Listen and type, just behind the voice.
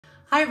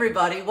Hi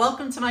everybody,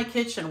 welcome to my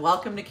kitchen.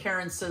 Welcome to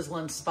Karen's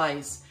Sizzlin'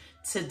 Spice.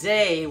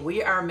 Today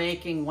we are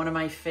making one of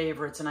my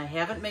favorites and I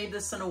haven't made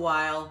this in a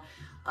while.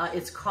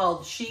 It's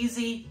called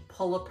cheesy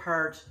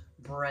pull-apart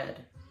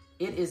bread.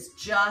 It is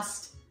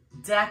just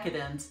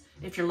decadent.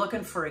 If you're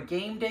looking for a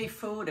game day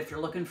food, if you're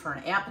looking for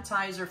an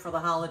appetizer for the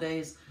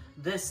holidays,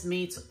 this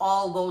meets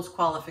all those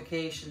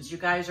qualifications. You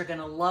guys are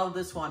gonna love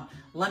this one.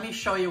 Let me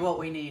show you what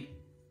we need.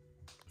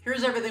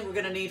 Here's everything we're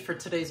gonna need for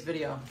today's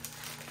video.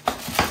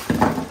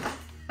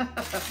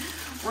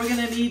 We're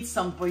gonna need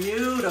some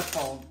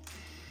beautiful,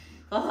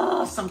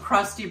 some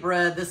crusty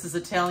bread. This is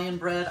Italian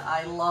bread.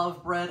 I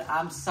love bread.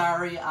 I'm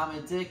sorry, I'm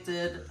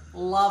addicted.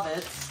 Love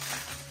it.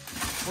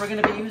 We're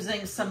gonna be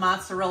using some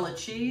mozzarella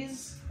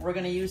cheese. We're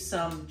gonna use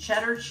some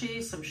cheddar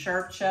cheese, some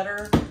sharp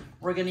cheddar.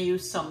 We're gonna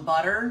use some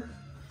butter.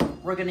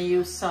 We're gonna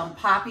use some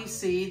poppy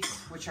seeds,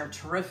 which are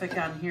terrific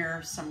on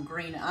here, some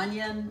green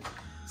onion,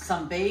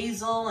 some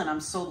basil, and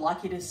I'm so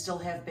lucky to still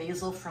have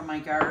basil from my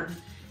garden,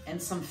 and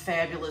some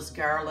fabulous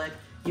garlic.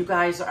 You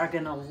guys are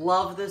gonna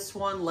love this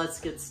one. Let's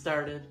get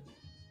started.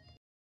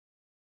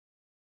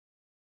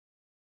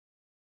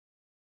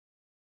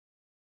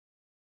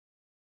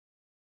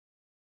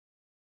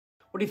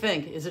 What do you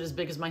think? Is it as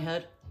big as my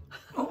head?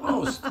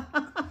 Almost.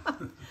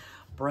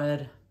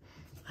 Bread,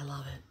 I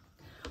love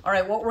it. All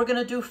right, what we're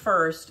gonna do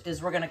first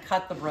is we're gonna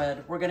cut the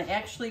bread. We're gonna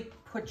actually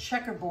put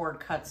checkerboard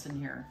cuts in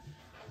here.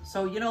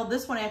 So, you know,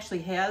 this one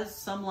actually has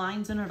some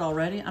lines in it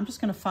already. I'm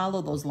just gonna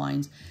follow those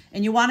lines.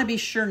 And you wanna be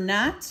sure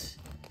not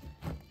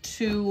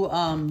to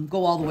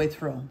go all the way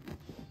through.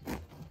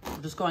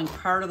 We're just going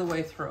part of the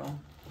way through.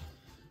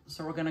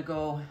 So we're gonna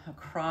go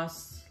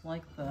across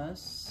like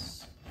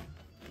this.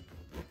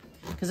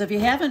 Because if you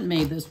haven't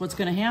made this, what's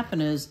gonna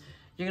happen is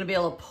you're gonna be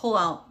able to pull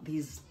out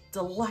these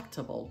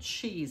delectable,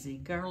 cheesy,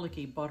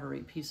 garlicky,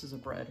 buttery pieces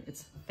of bread.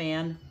 It's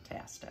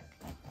fantastic.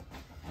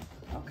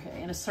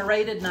 Okay, and a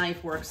serrated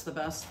knife works the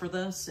best for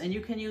this. And you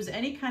can use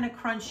any kind of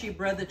crunchy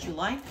bread that you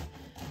like.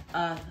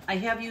 I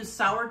have used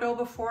sourdough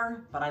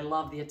before, but I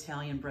love the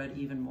Italian bread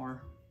even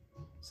more.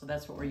 So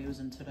that's what we're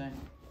using today.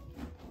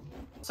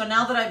 So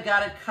now that I've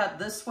got it cut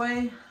this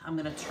way, I'm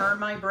gonna turn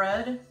my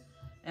bread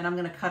and I'm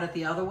gonna cut it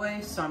the other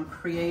way. So I'm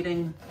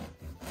creating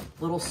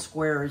little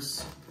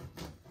squares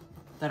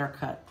that are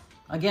cut.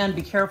 Again,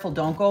 be careful,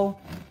 don't go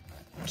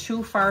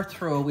too far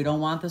through. We don't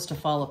want this to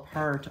fall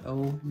apart.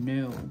 Oh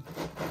no.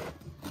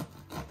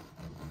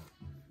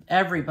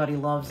 Everybody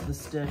loves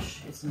this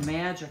dish. It's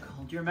magical.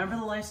 Do you remember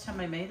the last time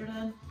I made it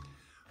in?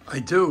 I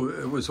do.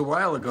 It was a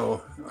while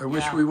ago. I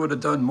wish we would have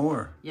done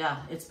more.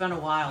 Yeah, it's been a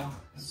while.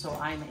 So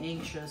I'm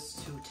anxious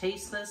to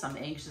taste this. I'm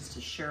anxious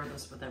to share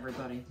this with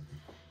everybody.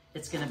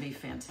 It's gonna be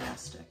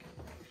fantastic.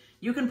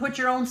 You can put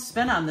your own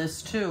spin on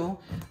this too.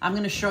 I'm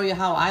gonna show you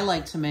how I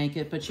like to make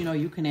it, but you know,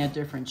 you can add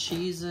different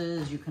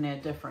cheeses, you can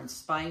add different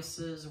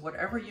spices,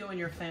 whatever you and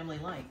your family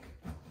like.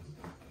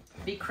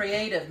 Be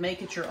creative,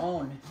 make it your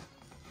own.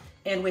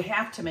 And we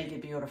have to make it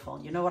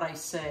beautiful. You know what I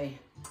say?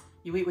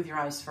 You eat with your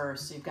eyes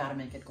first, so you've got to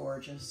make it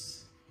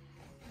gorgeous.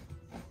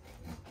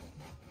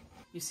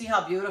 You see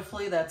how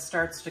beautifully that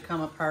starts to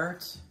come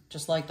apart?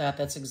 Just like that,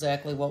 that's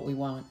exactly what we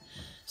want.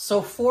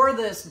 So for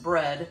this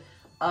bread,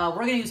 we're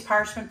gonna use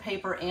parchment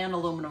paper and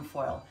aluminum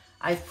foil.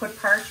 I've put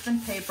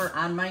parchment paper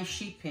on my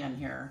sheet pan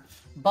here,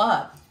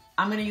 but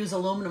I'm gonna use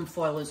aluminum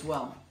foil as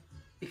well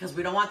because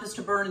we don't want this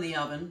to burn in the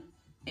oven.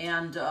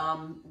 And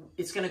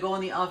it's gonna go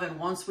in the oven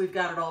once we've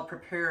got it all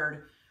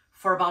prepared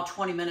for about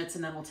 20 minutes,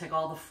 and then we'll take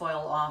all the foil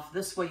off.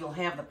 This way you'll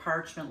have the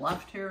parchment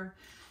left here.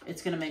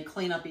 It's gonna make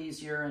cleanup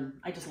easier, and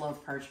I just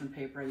love parchment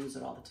paper. I use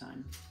it all the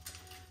time.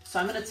 So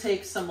I'm gonna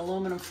take some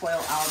aluminum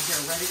foil out here,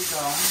 ready to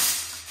go.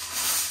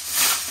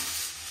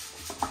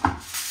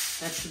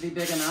 That should be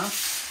big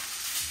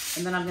enough.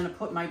 And then I'm gonna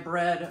put my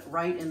bread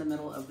right in the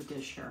middle of the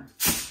dish here.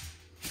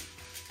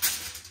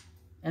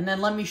 And then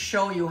let me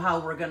show you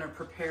how we're gonna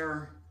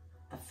prepare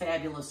the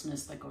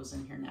fabulousness that goes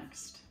in here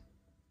next.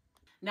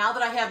 Now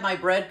that I have my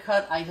bread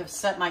cut, I have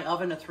set my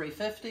oven to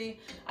 350.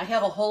 I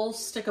have a whole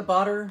stick of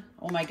butter.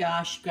 Oh my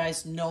gosh, you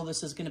guys know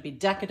this is gonna be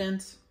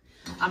decadent.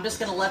 I'm just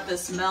gonna let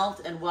this melt,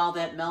 and while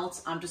that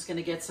melts, I'm just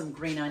gonna get some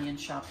green onion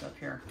chopped up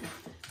here.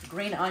 The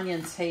green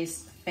onion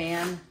tastes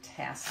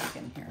fantastic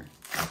in here.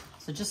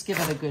 So just give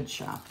it a good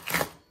chop.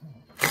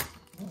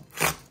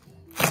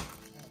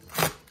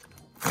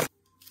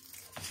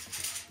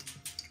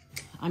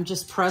 I'm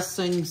just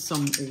pressing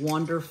some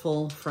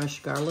wonderful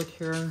fresh garlic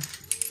here.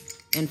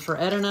 And for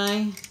Ed and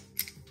I,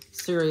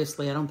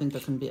 seriously, I don't think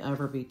there can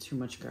ever be too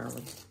much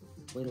garlic.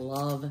 We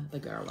love the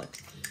garlic.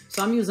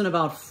 So I'm using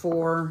about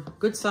 4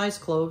 good-sized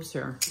cloves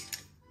here.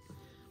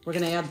 We're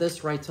gonna add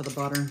this right to the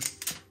butter.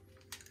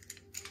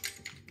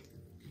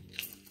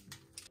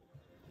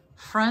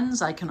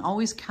 Friends, I can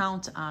always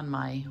count on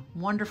my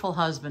wonderful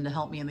husband to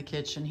help me in the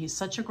kitchen. He's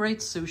such a great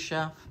sous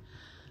chef,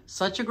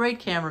 such a great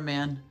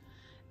cameraman,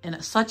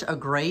 and such a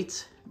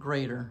great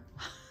grater.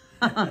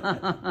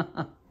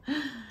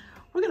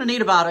 We're gonna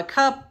need about a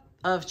cup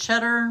of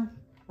cheddar.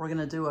 We're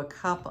gonna do a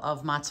cup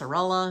of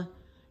mozzarella.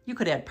 You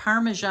could add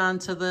Parmesan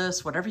to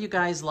this, whatever you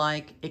guys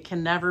like. It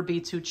can never be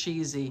too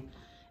cheesy.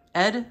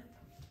 Ed,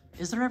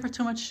 is there ever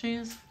too much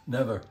cheese?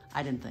 Never.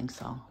 I didn't think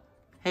so.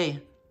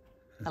 Hey,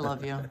 I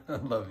love you. I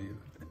love you.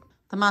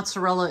 The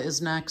mozzarella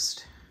is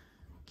next.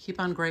 Keep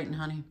on grating,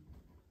 honey.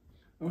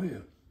 Oh, yeah.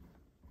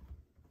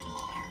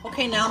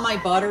 Okay, now my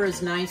butter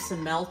is nice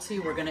and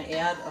melty. We're gonna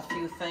add a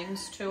few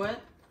things to it.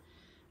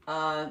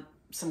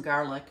 Some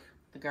garlic,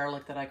 the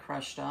garlic that I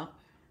crushed up.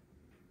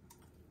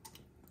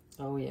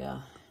 Oh yeah.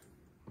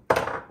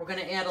 We're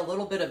gonna add a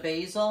little bit of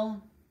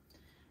basil.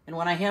 And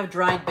when I have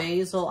dried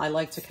basil, I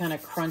like to kind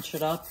of crunch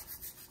it up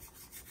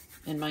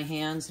in my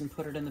hands and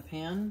put it in the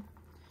pan.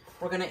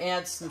 We're gonna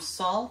add some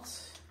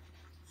salt,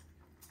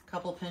 a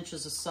couple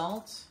pinches of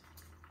salt.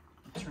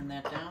 Turn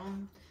that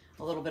down.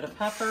 A little bit of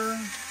pepper.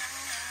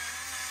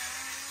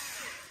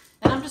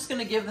 And I'm just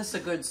gonna give this a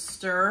good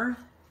stir.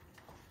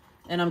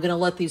 And I'm gonna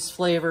let these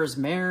flavors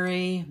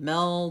marry,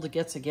 meld,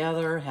 get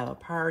together, have a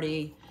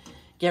party.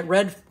 Get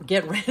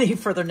ready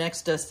for their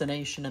next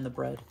destination in the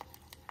bread.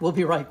 We'll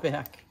be right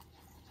back.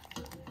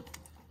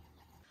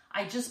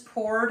 I just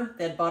poured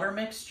that butter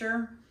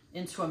mixture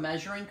into a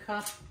measuring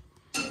cup.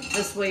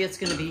 This way it's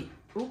gonna be,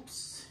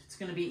 it's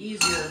gonna be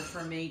easier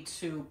for me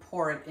to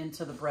pour it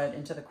into the bread,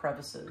 into the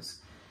crevices.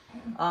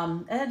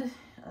 Ed,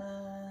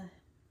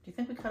 do you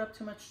think we cut up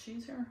too much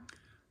cheese here?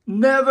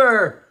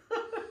 Never!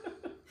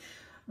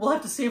 We'll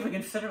have to see if we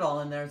can fit it all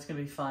in there. It's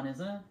gonna be fun,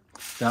 isn't it?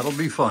 That'll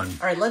be fun.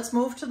 All right, let's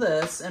move to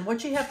this. And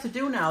what you have to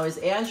do now is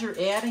as you're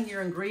adding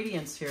your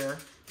ingredients here,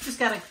 you just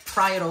gotta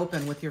pry it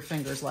open with your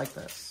fingers like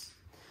this.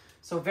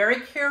 So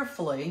very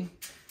carefully,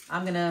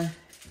 I'm gonna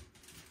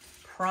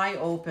pry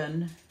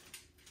open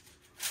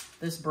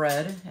this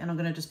bread and I'm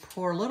gonna just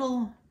pour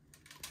little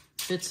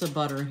bits of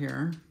butter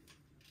here.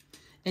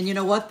 And you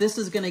know what? This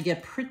is gonna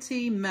get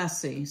pretty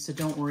messy, so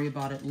don't worry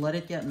about it. Let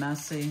it get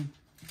messy.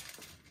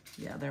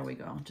 Yeah, there we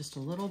go. Just a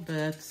little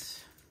bit.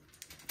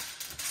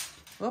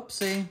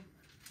 Oopsie,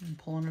 I'm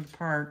pulling it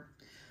apart.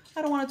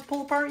 I don't want it to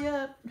pull apart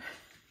yet.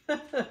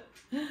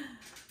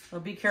 So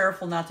be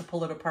careful not to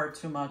pull it apart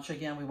too much.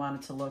 Again, we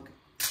want it to look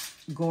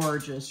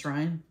gorgeous,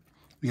 right?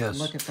 Yes.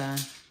 Look at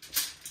that.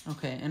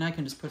 Okay, and I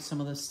can just put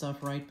some of this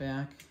stuff right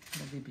back.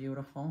 It'll be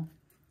beautiful,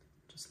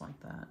 just like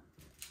that.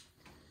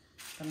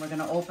 Then we're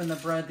gonna open the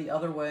bread the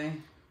other way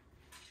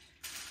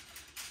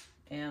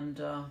and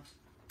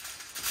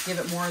give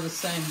it more of the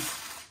same.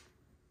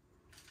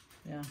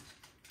 Yeah.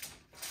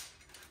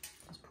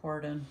 Pour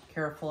it in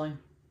carefully.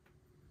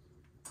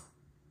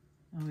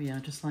 Oh yeah,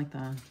 just like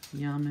that.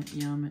 Yum,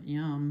 yum,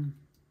 yum.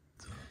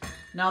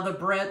 Now the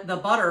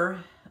butter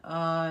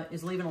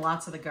is leaving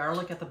lots of the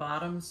garlic at the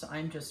bottom, so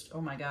I'm just,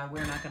 oh my God,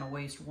 we're not gonna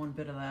waste one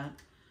bit of that.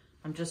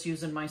 I'm just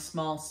using my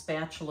small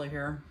spatula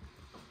here,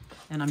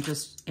 and I'm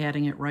just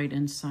adding it right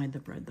inside the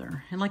bread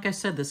there. And like I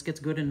said, this gets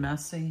good and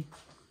messy.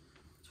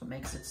 That's what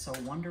makes it so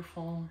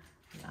wonderful.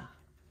 Yeah,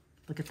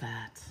 look at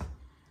that.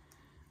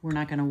 We're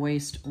not gonna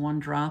waste one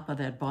drop of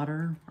that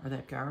butter or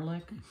that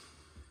garlic.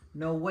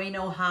 No way,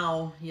 no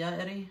how. Yeah,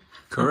 Eddie?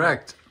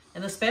 Correct.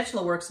 And the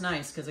spatula works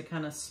nice because it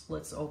kind of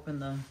splits open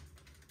the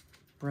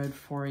bread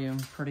for you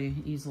pretty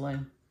easily.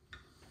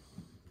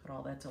 Put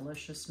all that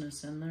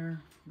deliciousness in there.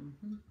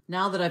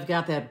 Now that I've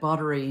got that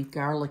buttery,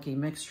 garlicky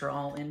mixture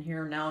all in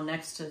here, now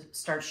next to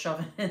start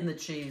shoving in the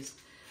cheese.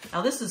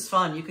 Now this is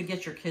fun. You could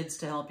get your kids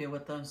to help you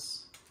with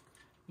this.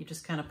 You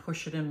just kind of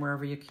push it in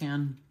wherever you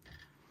can.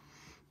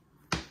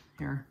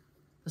 Here.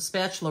 The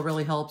spatula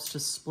really helps to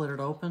split it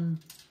open.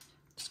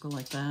 Just go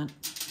like that.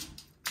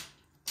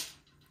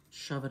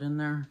 Shove it in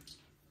there.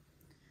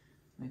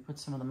 Let me put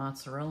some of the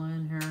mozzarella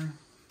in here.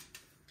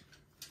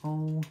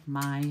 Oh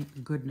my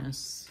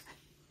goodness.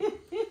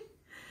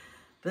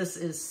 This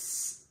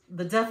is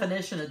the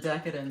definition of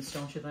decadence,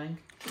 don't you think?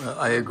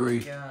 I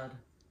agree. Oh my God,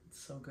 it's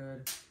so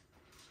good.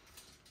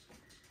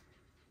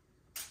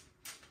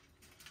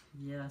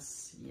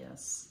 Yes,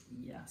 yes,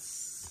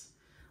 yes.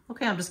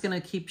 Okay, I'm just gonna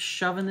keep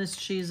shoving this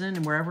cheese in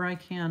and wherever I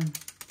can.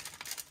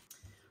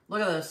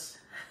 Look at this.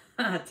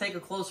 Take a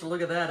closer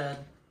look at that, Ed.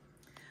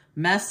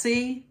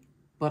 Messy,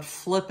 but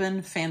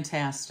flippin'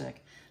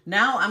 fantastic.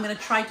 Now I'm gonna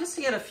try just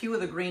to get a few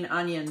of the green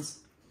onions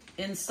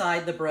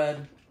inside the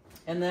bread,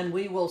 and then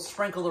we will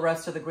sprinkle the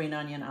rest of the green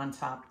onion on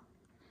top.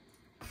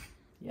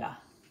 Yeah.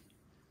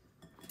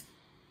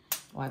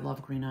 Oh, I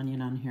love green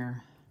onion on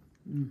here.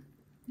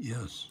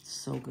 Yes.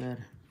 So good.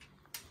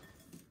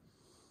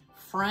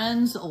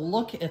 Friends,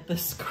 look at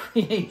this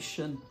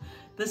creation.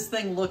 This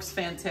thing looks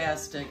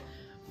fantastic.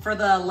 For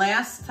the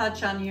last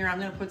touch on here, I'm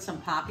gonna put some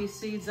poppy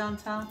seeds on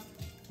top.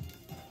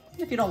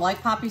 If you don't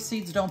like poppy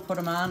seeds, don't put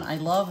them on. I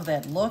love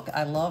that look.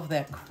 I love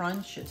that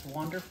crunch. It's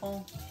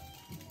wonderful.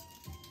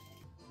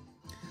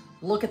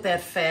 Look at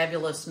that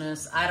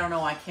fabulousness. I don't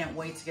know, I can't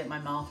wait to get my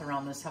mouth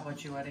around this. How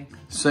about you, Eddie?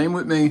 Same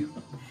with me.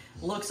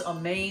 Looks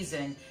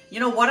amazing.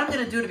 You know what I'm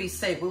gonna do to be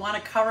safe? We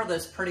wanna cover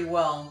this pretty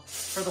well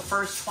for the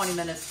first 20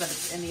 minutes that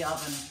it's in the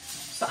oven.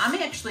 So I'm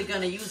actually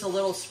gonna use a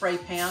little spray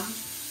pan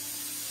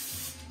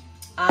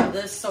on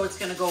this, so it's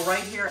gonna go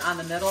right here on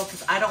the middle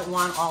because I don't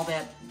want all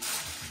that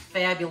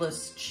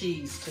fabulous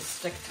cheese to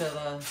stick to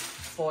the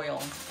foil.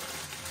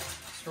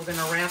 So we're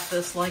gonna wrap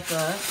this like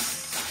this.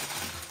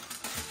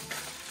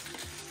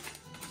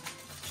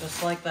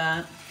 Just like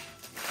that.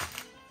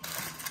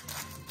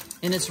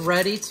 And it's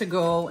ready to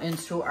go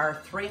into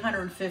our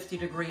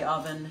 350-degree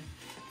oven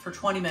for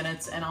 20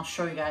 minutes, and I'll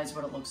show you guys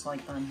what it looks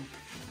like then.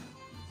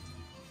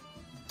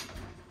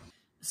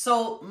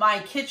 So my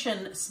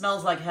kitchen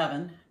smells like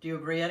heaven. Do you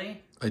agree,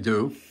 Eddie? I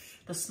do.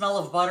 The smell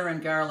of butter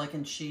and garlic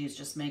and cheese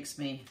just makes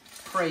me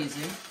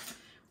crazy.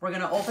 We're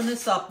gonna open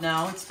this up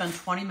now. It's been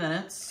 20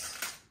 minutes.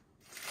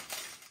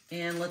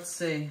 And let's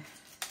see.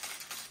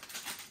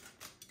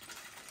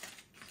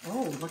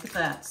 Oh, look at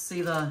that.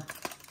 See, the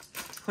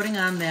putting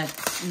on that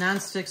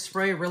nonstick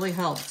spray really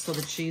helped so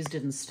the cheese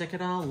didn't stick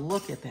at all.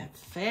 Look at that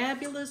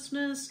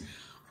fabulousness.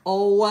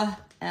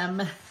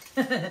 OMG.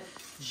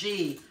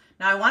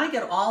 Now I want to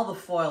get all the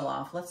foil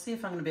off. Let's see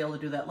if I'm going to be able to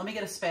do that. Let me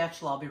get a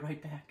spatula. I'll be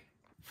right back.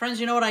 Friends,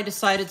 you know what I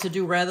decided to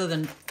do rather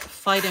than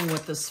fighting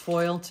with this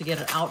foil to get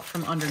it out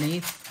from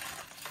underneath?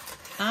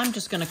 I'm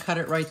just going to cut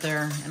it right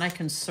there, and I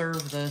can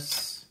serve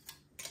this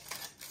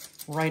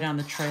right on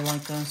the tray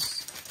like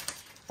this.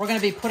 We're going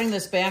to be putting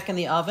this back in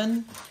the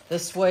oven.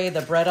 This way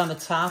the bread on the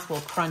top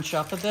will crunch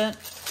up a bit.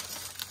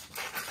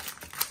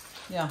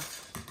 Yeah.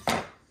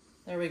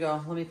 There we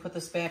go. Let me put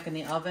this back in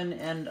the oven,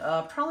 and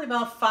probably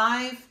about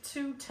 5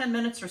 to 10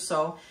 minutes or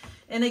so.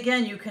 And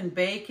again, you can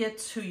bake it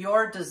to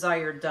your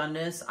desired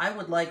doneness. I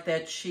would like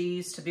that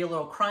cheese to be a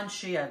little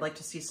crunchy. I'd like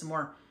to see some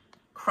more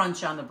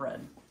crunch on the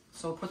bread.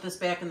 So we'll put this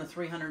back in the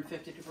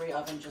 350-degree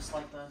oven just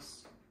like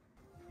this.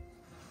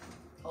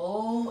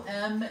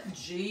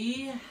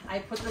 OMG. I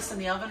put this in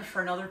the oven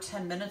for another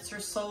 10 minutes or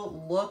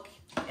so. Look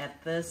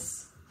at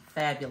this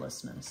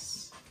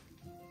fabulousness.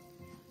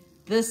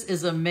 This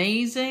is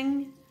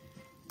amazing.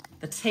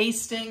 The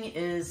tasting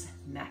is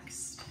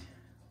next.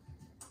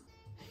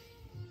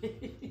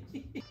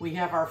 We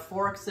have our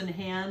forks in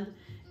hand,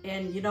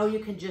 and you know, you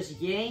can just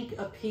yank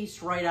a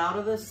piece right out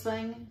of this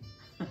thing.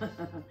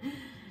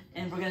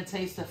 And we're gonna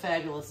taste the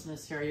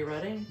fabulousness here. Are you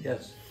ready?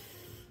 Yes.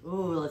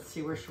 Ooh, let's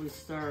see, where should we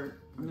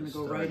start? I'm gonna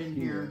go right in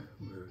here.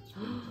 Where it's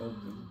been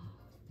open.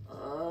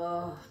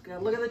 Oh,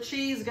 God, look at the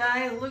cheese,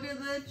 guys. Look at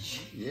the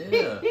cheese.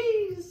 Yeah.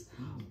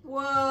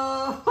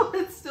 Whoa,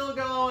 it's still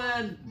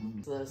going.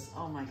 This,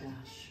 oh my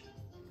gosh.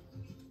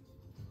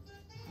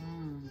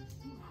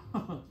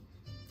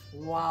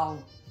 Wow.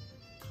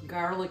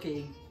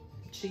 Garlicky,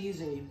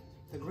 cheesy.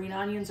 The green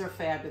onions are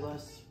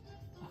fabulous.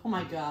 Oh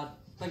my God.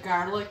 The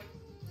garlic,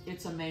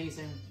 it's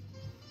amazing.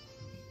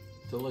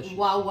 Delicious.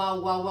 Wow, wow,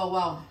 wow, wow,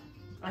 wow.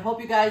 I hope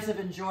you guys have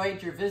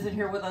enjoyed your visit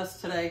here with us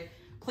today.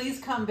 Please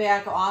come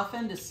back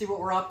often to see what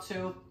we're up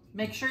to.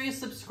 Make sure you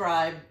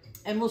subscribe,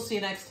 and we'll see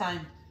you next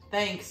time.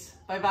 Thanks.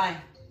 Bye-bye.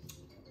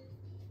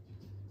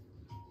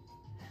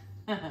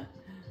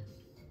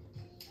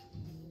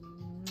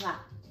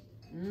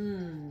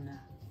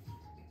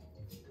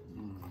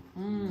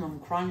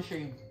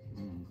 Crunchy.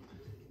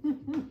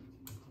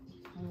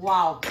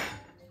 Wow.